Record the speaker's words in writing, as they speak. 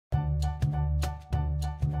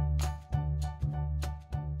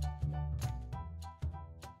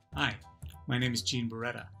Hi, my name is Gene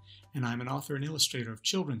Barretta, and I'm an author and illustrator of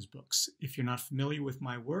children's books. If you're not familiar with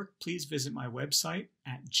my work, please visit my website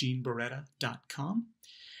at genebarretta.com.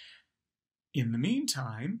 In the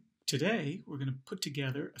meantime, today we're going to put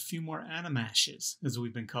together a few more animashes, as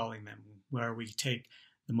we've been calling them, where we take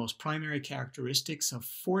the most primary characteristics of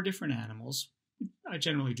 4 different animals. I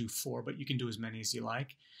generally do 4, but you can do as many as you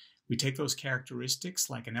like. We take those characteristics,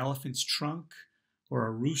 like an elephant's trunk or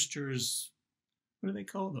a rooster's, what do they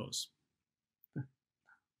call those? I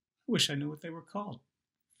wish I knew what they were called.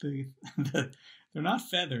 They're not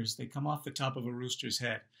feathers. They come off the top of a rooster's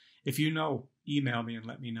head. If you know, email me and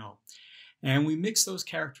let me know. And we mix those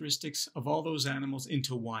characteristics of all those animals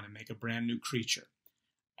into one and make a brand new creature.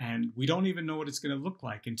 And we don't even know what it's going to look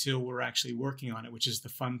like until we're actually working on it, which is the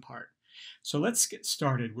fun part. So let's get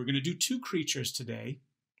started. We're going to do 2 creatures today,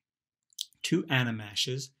 2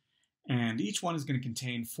 animashes, and each one is going to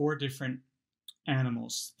contain 4 different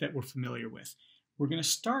animals that we're familiar with. We're going to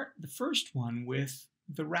start the first one with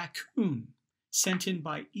the raccoon, sent in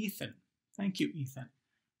by Ethan. Thank you, Ethan.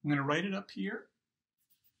 I'm going to write it up here.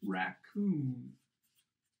 Raccoon.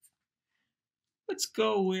 Let's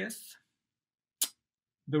go with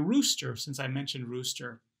the rooster, since I mentioned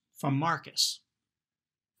rooster, from Marcus.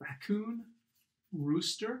 Raccoon,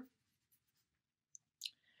 rooster.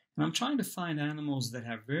 And I'm trying to find animals that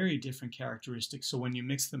have very different characteristics, so when you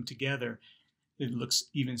mix them together, it looks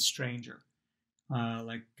even stranger.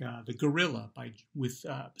 Like the gorilla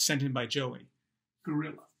sent in by Joey.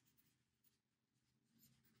 Gorilla.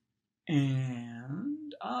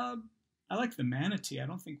 And I like the manatee. I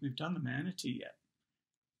don't think we've done the manatee yet.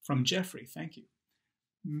 From Jeffrey, thank you.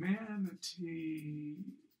 Manatee.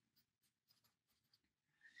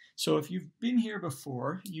 So if you've been here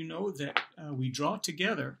before, you know that we draw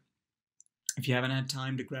together. If you haven't had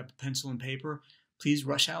time to grab a pencil and paper, please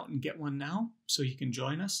rush out and get one now so you can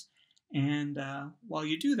join us. And while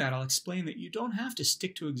you do that, I'll explain that you don't have to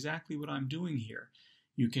stick to exactly what I'm doing here.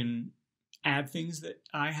 You can add things that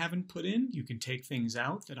I haven't put in. You can take things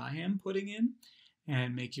out that I am putting in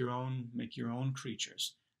and make your own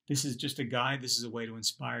creatures. This is just a guide. This is a way to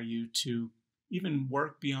inspire you to even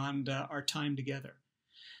work beyond our time together.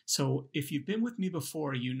 So if you've been with me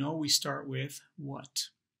before, you know we start with what?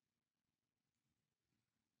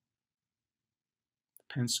 The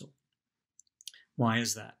pencil. Why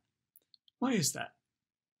is that? Why is that?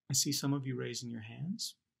 I see some of you raising your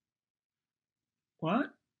hands.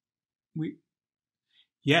 What?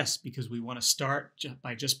 Yes, because we want to start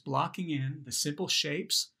by just blocking in the simple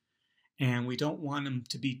shapes, and we don't want them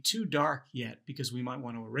to be too dark yet because we might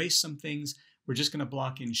want to erase some things. We're just going to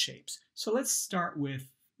block in shapes. So let's start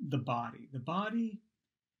with the body. The body,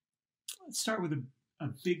 let's start with a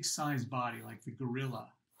big size body like the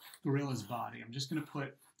gorilla's body. I'm just going to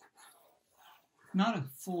put not a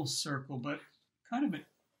full circle, but kind of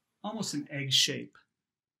almost an egg shape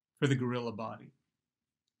for the gorilla body.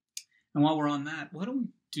 And while we're on that, what do we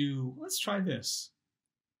do? Let's try this.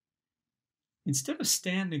 Instead of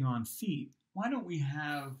standing on feet, why don't we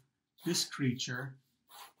have this creature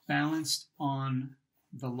balanced on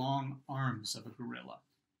the long arms of a gorilla?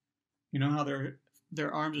 You know how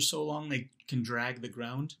their arms are so long they can drag the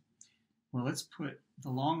ground? Well, let's put the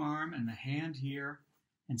long arm and the hand here.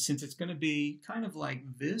 And since it's going to be kind of like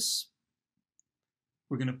this,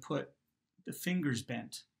 we're going to put the fingers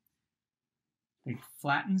bent. It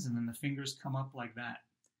flattens and then the fingers come up like that.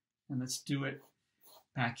 And let's do it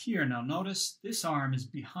back here. Now notice this arm is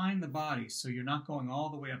behind the body, so you're not going all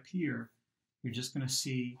the way up here. You're just going to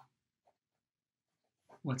see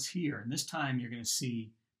what's here. And this time you're going to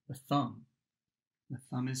see the thumb. The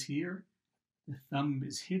thumb is here. The thumb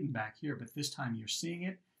is hidden back here, but this time you're seeing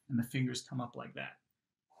it and the fingers come up like that.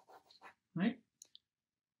 Right?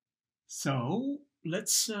 So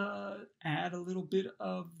let's add a little bit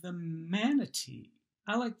of the manatee.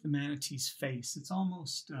 I like the manatee's face. It's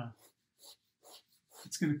almost,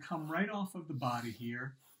 it's going to come right off of the body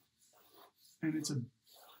here. And it's a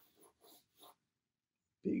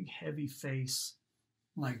big, heavy face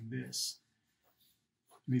like this.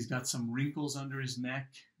 And he's got some wrinkles under his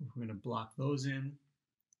neck. We're going to block those in.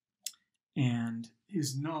 And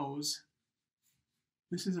his nose,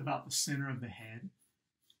 this is about the center of the head.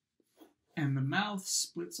 And the mouth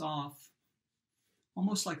splits off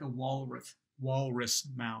almost like a walrus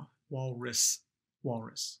mouth. Walrus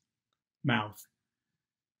mouth.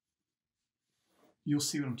 You'll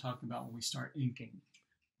see what I'm talking about when we start inking.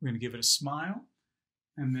 We're going to give it a smile,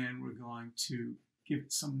 and then we're going to give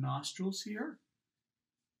it some nostrils here.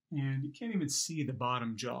 And you can't even see the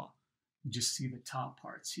bottom jaw. You just see the top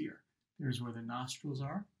parts here. There's where the nostrils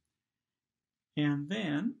are. And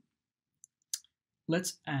then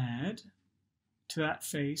let's add to that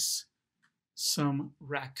face some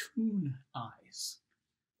raccoon eyes.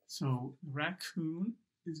 So the raccoon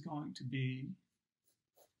is going to be,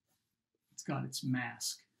 it's got its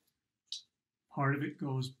mask. Part of it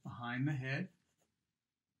goes behind the head.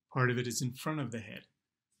 Part of it is in front of the head.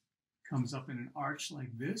 Comes up in an arch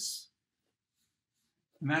like this.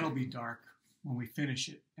 And that'll be dark when we finish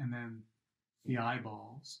it. And then the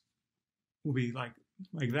eyeballs will be like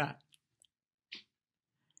that.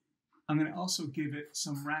 I'm going to also give it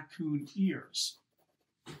some raccoon ears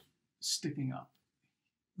sticking up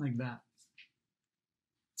like that.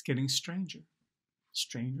 It's getting stranger.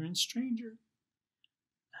 Stranger and stranger.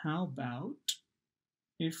 How about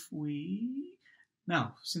if we...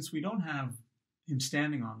 Now, since we don't have him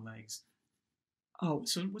standing on legs, oh,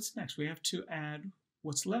 so what's next? We have to add,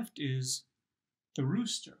 what's left is the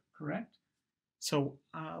rooster, correct? So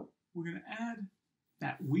we're going to add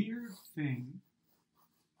that weird thing.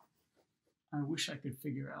 I wish I could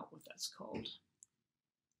figure out what that's called,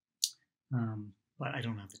 but I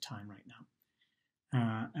don't have the time right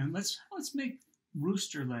now. And let's make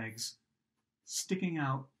rooster legs sticking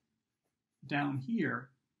out down here,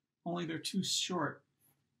 only they're too short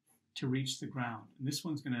to reach the ground. And this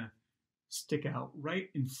one's going to stick out right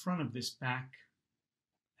in front of this back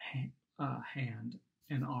hand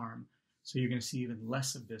and arm. So you're going to see even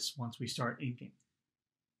less of this once we start inking.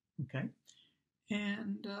 Okay?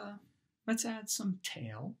 And let's add some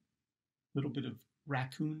tail, a little bit of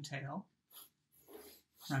raccoon tail.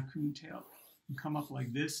 Raccoon tail can come up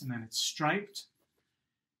like this, and then it's striped.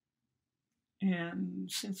 And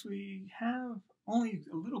since we have only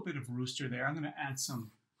a little bit of rooster there, I'm going to add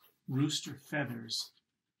some rooster feathers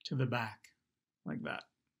to the back, like that.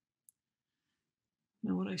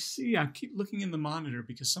 Now what I see, I keep looking in the monitor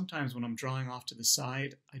because sometimes when I'm drawing off to the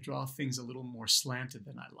side, I draw things a little more slanted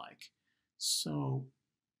than I like. So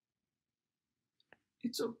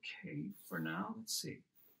it's okay for now. Let's see.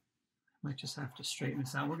 I might just have to straighten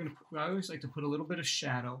this out. I always like to put a little bit of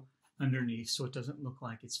shadow underneath so it doesn't look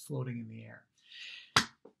like it's floating in the air.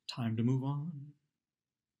 Time to move on.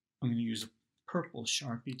 I'm going to use a purple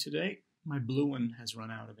Sharpie today. My blue one has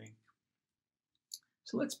run out of ink.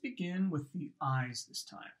 So let's begin with the eyes this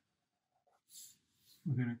time.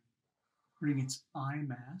 We're going to bring its eye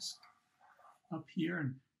mask up here.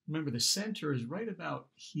 And remember, the center is right about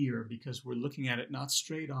here because we're looking at it not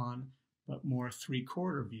straight on, but more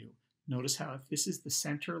 3/4 view. Notice how if this is the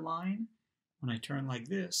center line, when I turn like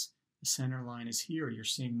this, the center line is here. You're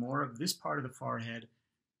seeing more of this part of the forehead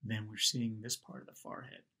than we're seeing this part of the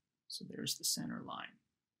forehead. So there's the center line,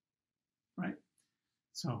 right?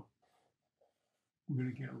 So we're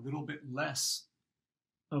going to get a little bit less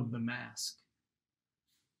of the mask.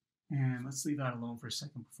 And let's leave that alone for a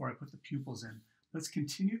second before I put the pupils in. Let's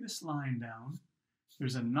continue this line down.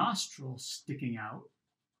 There's a nostril sticking out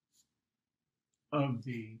of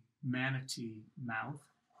the manatee mouth.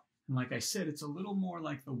 And like I said, it's a little more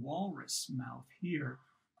like the walrus mouth here.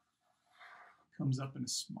 Comes up in a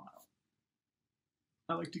smile.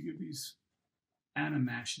 I like to give these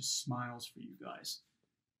animatious smiles for you guys.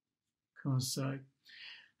 Because I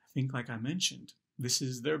think, like I mentioned, this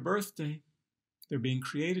is their birthday. They're being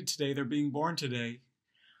created today. They're being born today.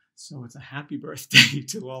 So it's a happy birthday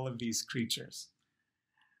to all of these creatures.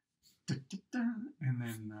 Da, da, da. And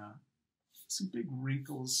then some big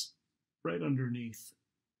wrinkles right underneath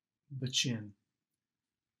the chin.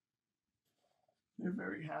 They're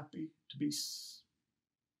very happy to be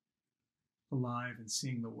alive and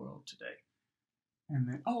seeing the world today. And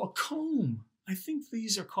then, oh, a comb. I think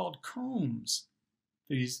these are called combs.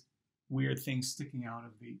 These weird things sticking out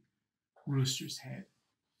of the rooster's head.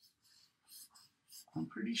 I'm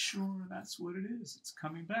pretty sure that's what it is. It's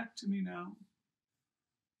coming back to me now.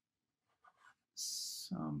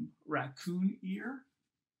 Some raccoon ear.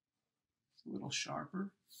 It's a little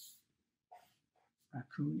sharper.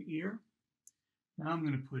 Raccoon ear. Now I'm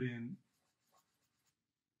going to put in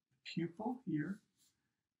the pupil here,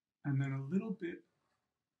 and then a little bit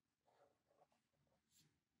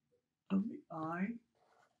of the eye,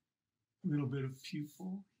 a little bit of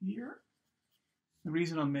pupil here. The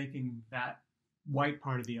reason I'm making that white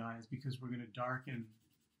part of the eye is because we're going to darken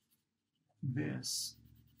this,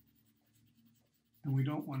 and we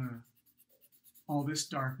don't want all this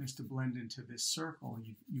darkness to blend into this circle.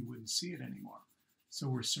 You wouldn't see it anymore. So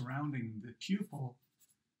we're surrounding the pupil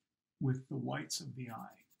with the whites of the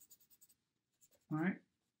eye. All right?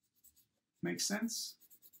 Make sense?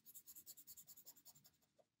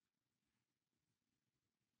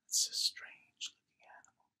 It's a strange looking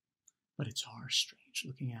animal, but it's our strange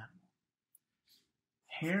looking animal.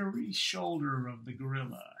 hairy shoulder of the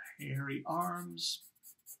gorilla, hairy arms,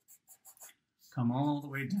 come all the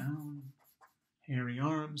way down, hairy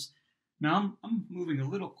arms. Now I'm moving a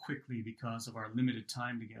little quickly because of our limited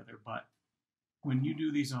time together, but when you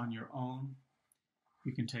do these on your own,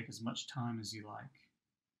 you can take as much time as you like.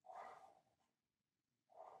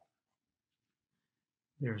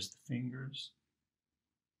 There's the fingers.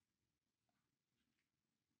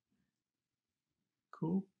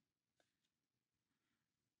 Cool.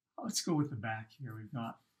 Let's go with the back here. We've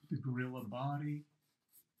got the gorilla body,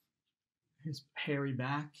 his hairy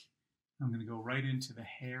back. I'm going to go right into the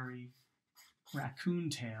hairy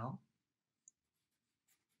raccoon tail.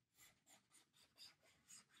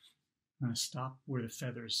 I'm going to stop where the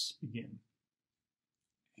feathers begin.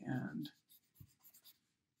 And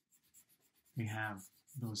we have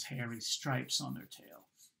those hairy stripes on their tail.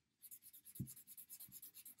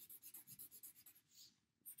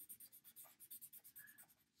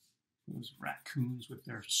 Those raccoons with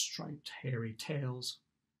their striped hairy tails.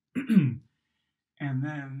 And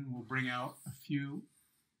then we'll bring out a few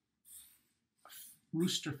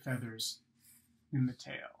rooster feathers in the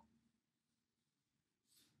tail.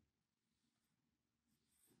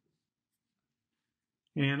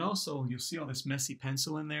 And also, you'll see all this messy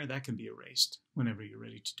pencil in there. That can be erased whenever you're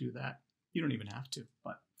ready to do that. You don't even have to,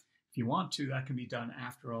 but if you want to, that can be done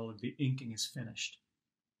after all of the inking is finished.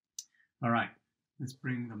 All right, let's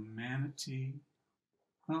bring the manatee.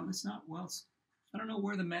 Well, it's not, well, I don't know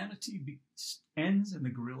where the manatee ends and the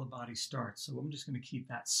gorilla body starts, so I'm just going to keep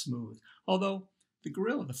that smooth. Although the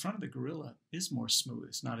gorilla, the front of the gorilla is more smooth.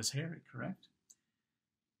 It's not as hairy, correct?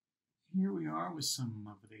 Here we are with some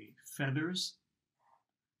of the feathers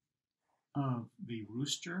of the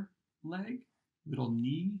rooster leg, little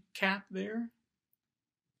knee cap there,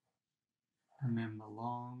 and then the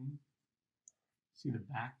long, see the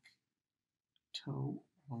back toe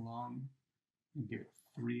along, and give it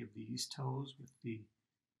 3 of these toes with the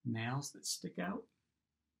nails that stick out.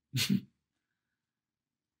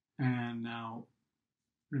 And now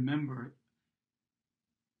remember,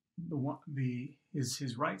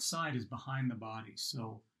 his right side is behind the body,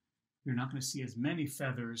 so you're not going to see as many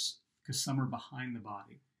feathers because some are behind the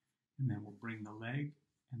body. And then we'll bring the leg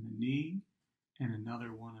and the knee and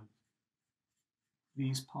another one of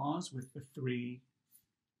these paws with the 3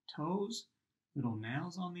 toes, little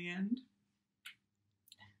nails on the end.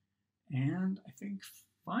 And I think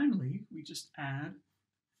finally we just add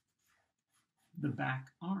the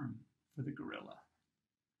back arm for the gorilla.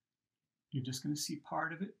 You're just going to see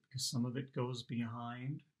part of it because some of it goes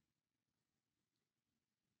behind.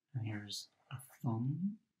 And here's a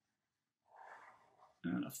thumb,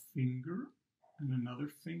 and a finger, and another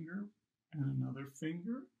finger, and another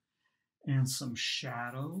finger, and some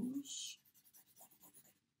shadows.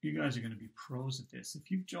 You guys are going to be pros at this. If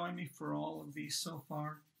you've joined me for all of these so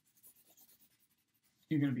far,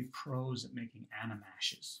 you're going to be pros at making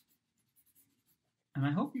animashes. And I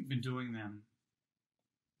hope you've been doing them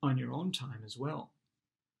on your own time as well.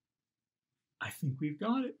 I think we've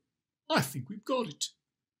got it. I think we've got it.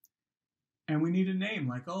 And we need a name,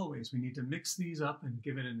 like always. We need to mix these up and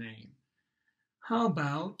give it a name. How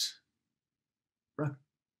about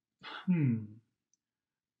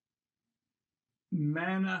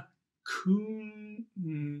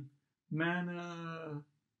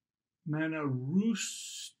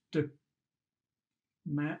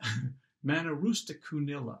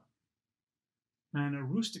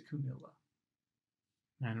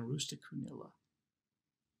Manarustacunilla.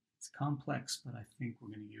 It's complex, but I think we're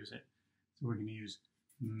going to use it. So we're going to use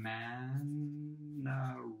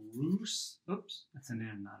oops, that's an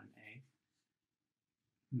N, not an A.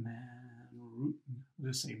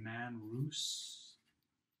 Let's say Manroos.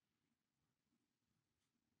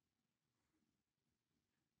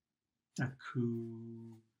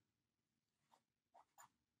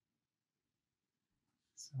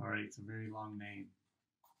 Sorry, it's a very long name.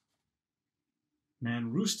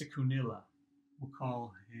 Manarustacunilla. We'll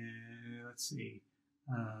call him, let's see,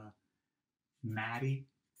 Maddie.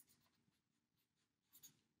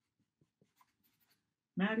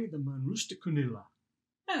 Maddie the Manarustacunilla.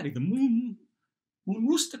 Maddie the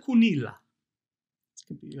Manarustacunilla. This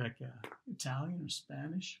could be like Italian or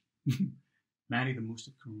Spanish. Maddie the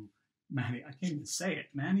Manarustacunilla. Maddie, I can't even say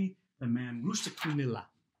it. Maddie the Manarustacunilla.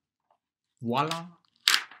 Voila.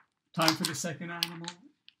 Time for the second animal.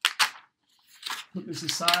 Put this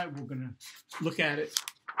aside. We're going to look at it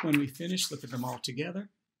when we finish. Look at them all together.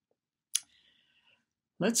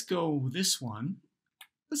 Let's go with this one.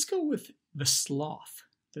 Let's go with the sloth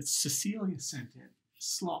that Cecilia sent in.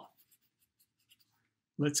 Sloth.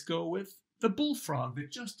 Let's go with the bullfrog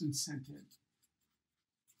that Justin sent in.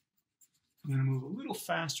 I'm going to move a little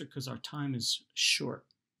faster because our time is short,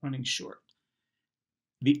 running short.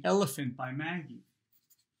 The Elephant by Maggie.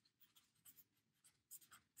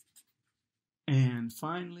 And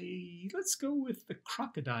finally, let's go with The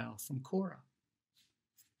Crocodile from Cora.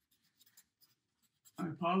 I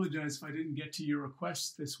apologize if I didn't get to your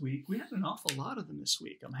requests this week. We had an awful lot of them this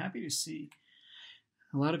week. I'm happy to see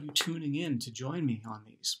a lot of you tuning in to join me on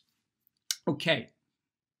these. Okay,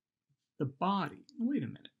 the body. Wait a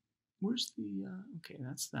minute. Where's the, okay,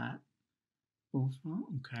 that's that. Oh,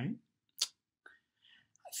 okay.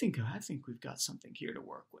 I think we've got something here to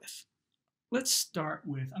work with. Let's start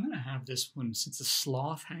with, I'm going to have this one, since a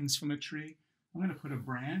sloth hangs from a tree, I'm going to put a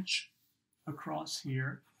branch across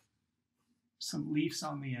here, some leaves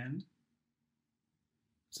on the end.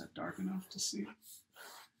 Is that dark enough to see?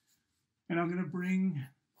 And I'm going to bring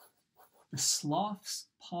the sloth's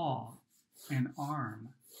paw and arm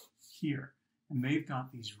here. And they've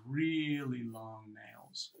got these really long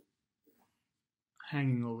nails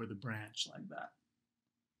hanging over the branch like that.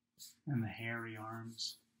 And the hairy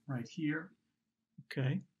arms right here.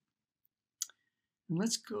 Okay. And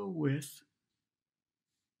let's go with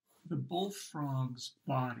the bullfrog's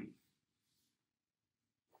body.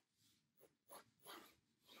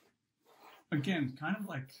 Again, kind of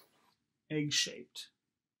like egg-shaped,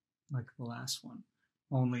 like the last one.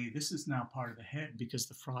 Only this is now part of the head because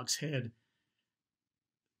the frog's head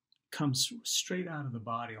comes straight out of the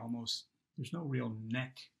body almost. There's no real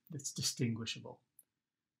neck that's distinguishable.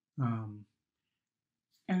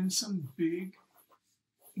 And some big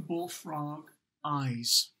bullfrog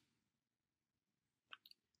eyes.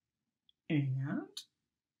 And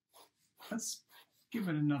let's give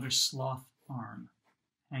it another sloth arm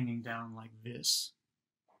hanging down like this.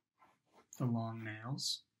 The long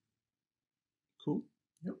nails. Cool.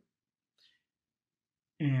 Yep.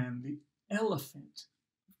 And the elephant.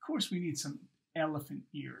 Of course, we need some elephant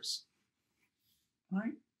ears.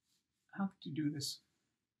 Right? How could you do this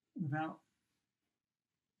without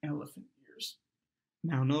elephant ears?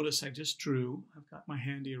 Now notice I just drew, I've got my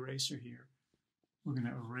handy eraser here. We're going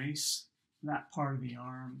to erase that part of the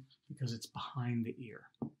arm because it's behind the ear.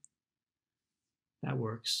 That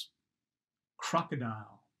works.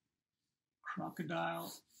 Crocodile.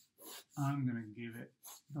 Crocodile, I'm going to give it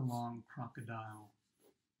the long crocodile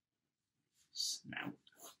snout.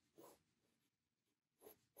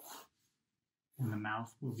 And the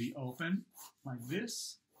mouth will be open like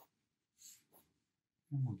this.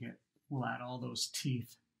 And we'll add all those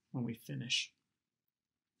teeth when we finish.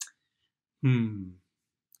 Why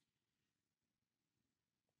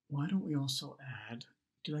don't we also add,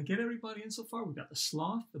 did I get everybody in so far? We've got the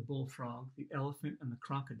sloth, the bullfrog, the elephant, and the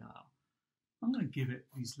crocodile. I'm going to give it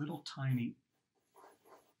these little tiny,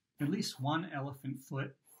 at least one elephant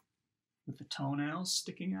foot with the toenails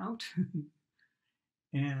sticking out.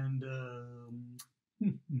 And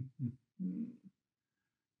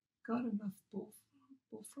got enough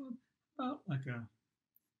bullfrog, about like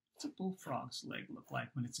what's a bullfrog's leg look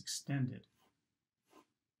like when it's extended?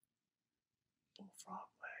 Bullfrog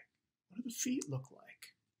leg. What do the feet look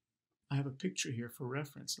like? I have a picture here for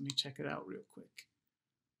reference. Let me check it out real quick.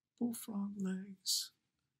 Bullfrog legs.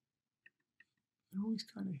 They're always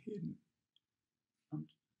kind of hidden.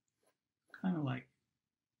 Kind of like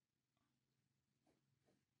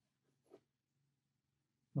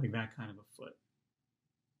that kind of a foot.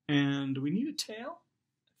 And we need a tail.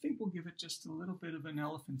 I think we'll give it just a little bit of an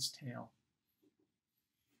elephant's tail.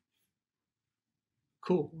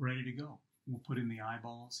 Cool, we're ready to go. We'll put in the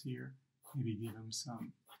eyeballs here. Maybe give him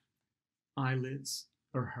some eyelids,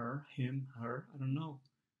 or her, him, her, I don't know.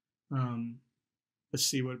 Let's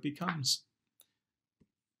see what it becomes.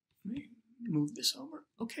 Let me move this over.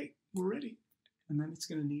 Okay, we're ready. And then it's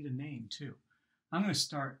going to need a name too. I'm going to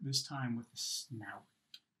start this time with the snout.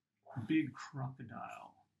 A big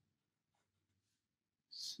crocodile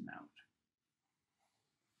snout.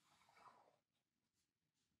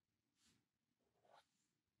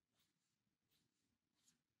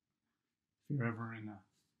 If you're ever in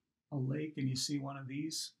a lake and you see one of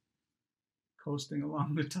these coasting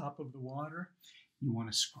along the top of the water, you want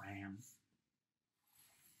to scram.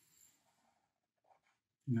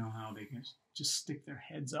 You know how they can just stick their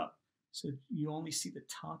heads up so you only see the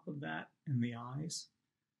top of that and the eyes?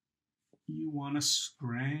 You want to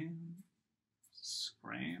scram,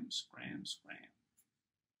 scram, scram, scram.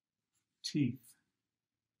 Teeth.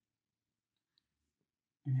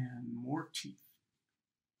 And more teeth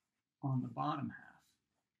on the bottom half.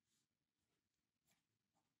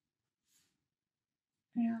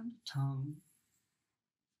 And tongue.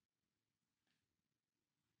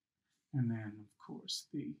 And then, of course,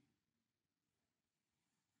 the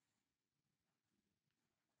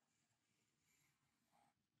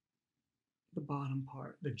bottom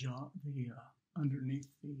part, the jaw, underneath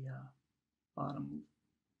the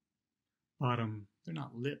bottom, they're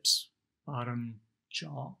not lips, bottom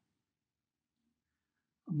jaw.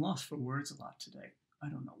 I'm lost for words a lot today. I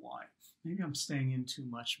don't know why. Maybe I'm staying in too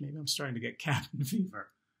much. Maybe I'm starting to get cabin fever.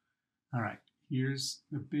 All right, here's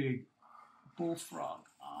the big bullfrog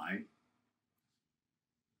eye.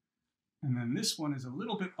 And then this one is a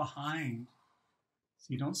little bit behind, so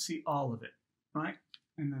you don't see all of it, right?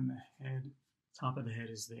 And then the head, top of the head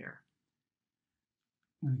is there.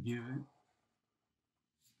 I'm going to give it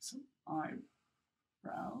some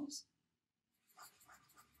eyebrows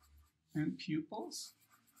and pupils.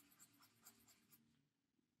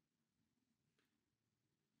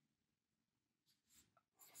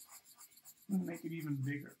 I'm going to make it even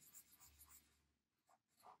bigger.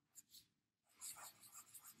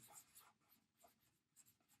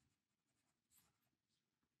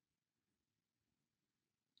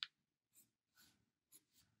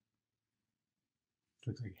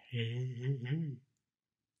 Looks like hey.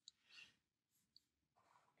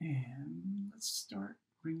 And let's start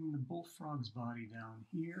bringing the bullfrog's body down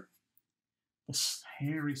here. The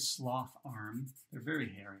hairy sloth arm. They're very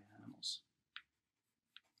hairy animals.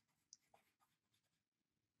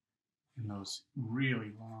 And those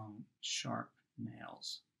really long, sharp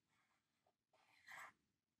nails.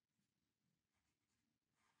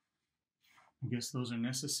 I guess those are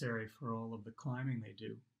necessary for all of the climbing they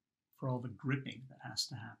do, for all the gripping that has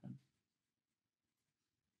to happen.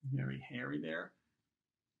 Very hairy there.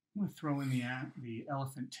 I'm going to throw in the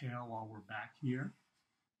elephant tail while we're back here.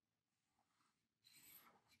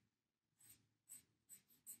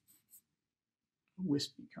 A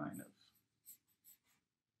wispy kind of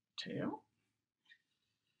tail.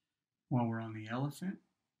 While we're on the elephant,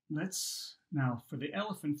 now for the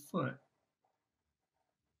elephant foot,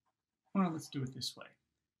 well, let's do it this way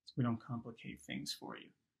so we don't complicate things for you.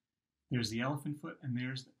 There's the elephant foot, and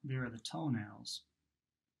there are the toenails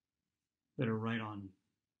that are right on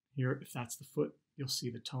here. If that's the foot, you'll see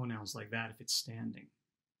the toenails like that if it's standing.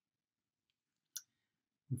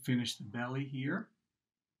 We finish the belly here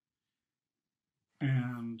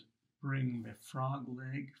and bring the frog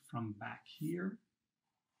leg from back here.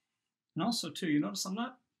 And also too, you notice I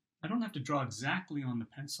don't have to draw exactly on the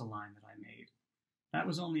pencil line that I made. That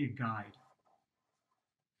was only a guide.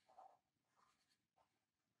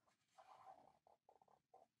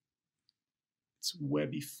 It's a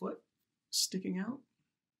webby foot sticking out.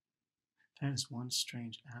 That is one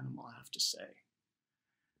strange animal, I have to say.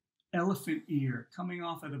 Elephant ear coming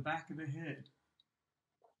off of the back of the head.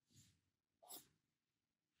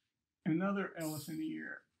 Another elephant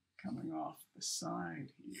ear coming off the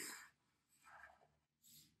side here.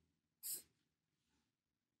 Let's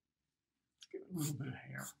give it a little bit of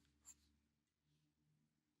hair.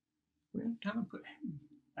 We haven't put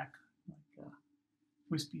back like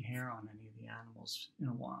wispy hair on any of the animals in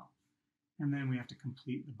a while. And then we have to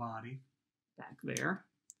complete the body back there.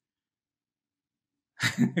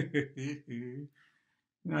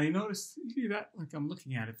 Now you notice, you see that, like I'm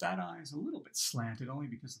looking at it, that eye is a little bit slanted only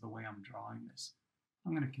because of the way I'm drawing this.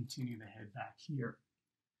 I'm going to continue the head back here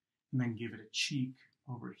and then give it a cheek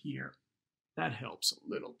over here. That helps a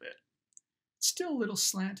little bit. It's still a little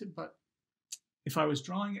slanted, but if I was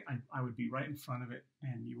drawing it, I would be right in front of it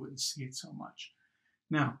and you wouldn't see it so much.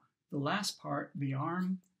 Now, the last part, the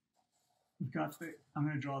arm, I'm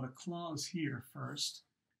going to draw the claws here first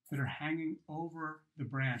that are hanging over the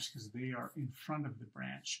branch because they are in front of the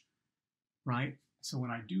branch, right? So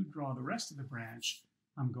when I do draw the rest of the branch,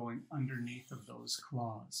 I'm going underneath of those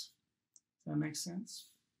claws. Does that make sense?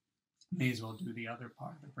 May as well do the other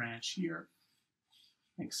part of the branch here.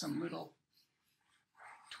 Make some little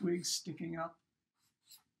twigs sticking up,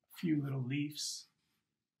 a few little leaves.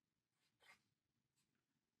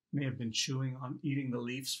 May have been eating the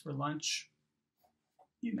leaves for lunch.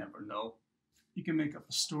 You never know. You can make up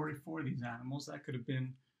a story for these animals. That could have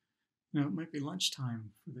been, it might be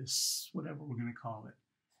lunchtime for this, whatever we're going to call it.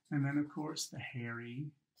 And then, of course, the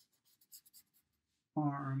hairy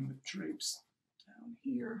arm that drapes down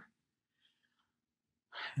here.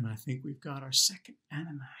 And I think we've got our second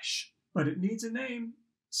animash. But it needs a name.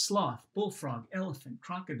 Sloth, bullfrog, elephant,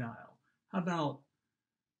 crocodile. How about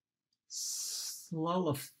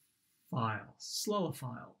Slowophile?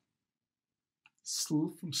 Sl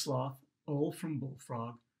from sloth, O from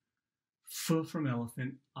bullfrog, F from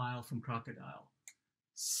elephant, Isle from crocodile.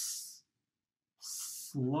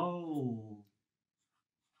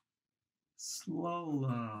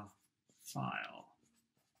 Slowophile.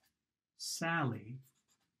 Sally,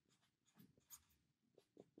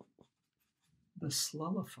 the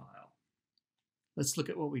slowophile. Let's look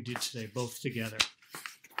at what we did today, both together.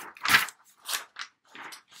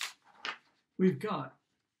 We've got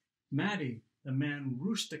Maddie, the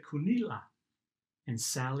Manrusta Kunila, and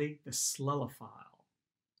Sally, the Slullophile.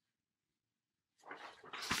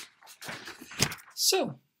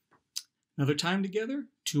 So, another time together,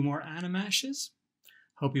 2 more animashes.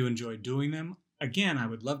 Hope you enjoyed doing them. Again, I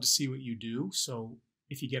would love to see what you do, so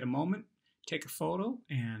if you get a moment, take a photo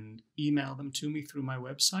and email them to me through my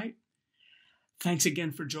website. Thanks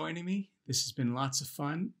again for joining me. This has been lots of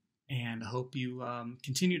fun, and I hope you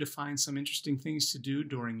continue to find some interesting things to do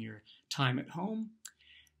during your time at home.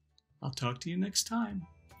 I'll talk to you next time.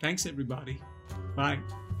 Thanks, everybody. Bye.